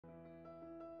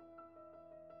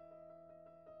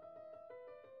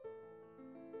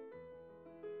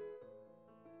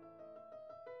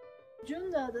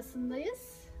Cunda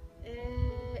adasındayız.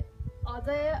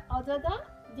 Adada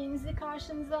denizi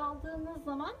karşınıza aldığınız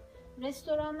zaman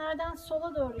restoranlardan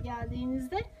sola doğru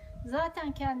geldiğinizde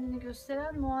zaten kendini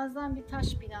gösteren muazzam bir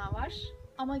taş bina var.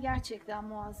 Ama gerçekten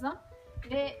muazzam.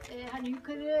 Ve hani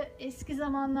yukarı eski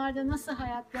zamanlarda nasıl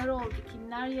hayatları oldu,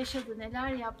 kimler yaşadı, neler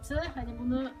yaptı, hani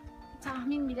bunu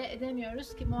tahmin bile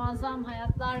edemiyoruz ki muazzam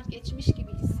hayatlar geçmiş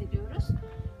gibi hissediyoruz.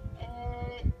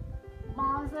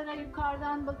 Manzara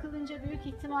yukarıdan bakılınca büyük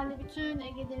ihtimalle bütün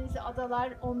Ege Denizi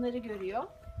adalar onları görüyor.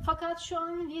 Fakat şu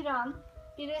an viran,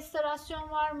 bir restorasyon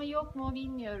var mı yok mu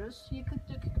bilmiyoruz. Yıkık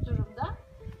dökük durumda.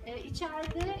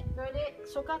 İçeride böyle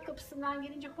sokak kapısından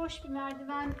gelince hoş bir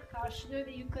merdiven karşılıyor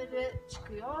ve yukarı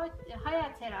çıkıyor.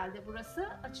 Hayat herhalde burası.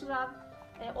 Açılan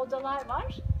odalar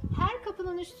var. Her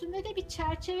kapının üstünde de bir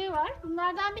çerçeve var.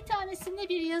 Bunlardan bir tanesinde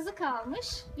bir yazı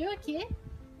kalmış. Diyor ki,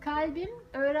 kalbim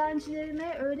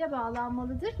öğrencilerime öyle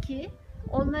bağlanmalıdır ki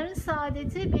onların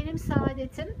saadeti benim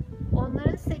saadetim,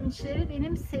 onların sevinçleri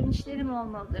benim sevinçlerim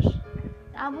olmalıdır.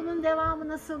 Yani bunun devamı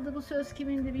nasıldı, bu söz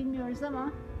kimindi bilmiyoruz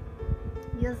ama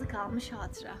yazı kalmış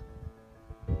hatıra.